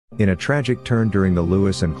In a tragic turn during the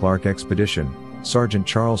Lewis and Clark expedition, Sergeant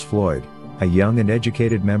Charles Floyd, a young and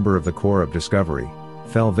educated member of the Corps of Discovery,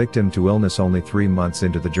 fell victim to illness only 3 months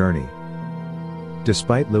into the journey.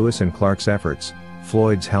 Despite Lewis and Clark's efforts,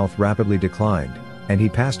 Floyd's health rapidly declined, and he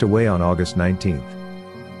passed away on August 19.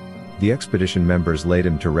 The expedition members laid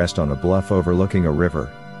him to rest on a bluff overlooking a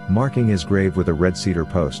river, marking his grave with a red cedar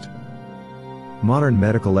post. Modern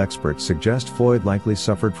medical experts suggest Floyd likely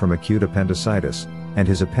suffered from acute appendicitis, and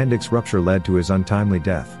his appendix rupture led to his untimely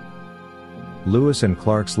death. Lewis and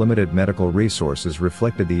Clark's limited medical resources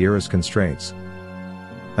reflected the era's constraints.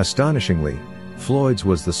 Astonishingly, Floyd's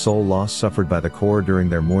was the sole loss suffered by the Corps during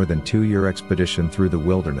their more than 2-year expedition through the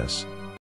wilderness.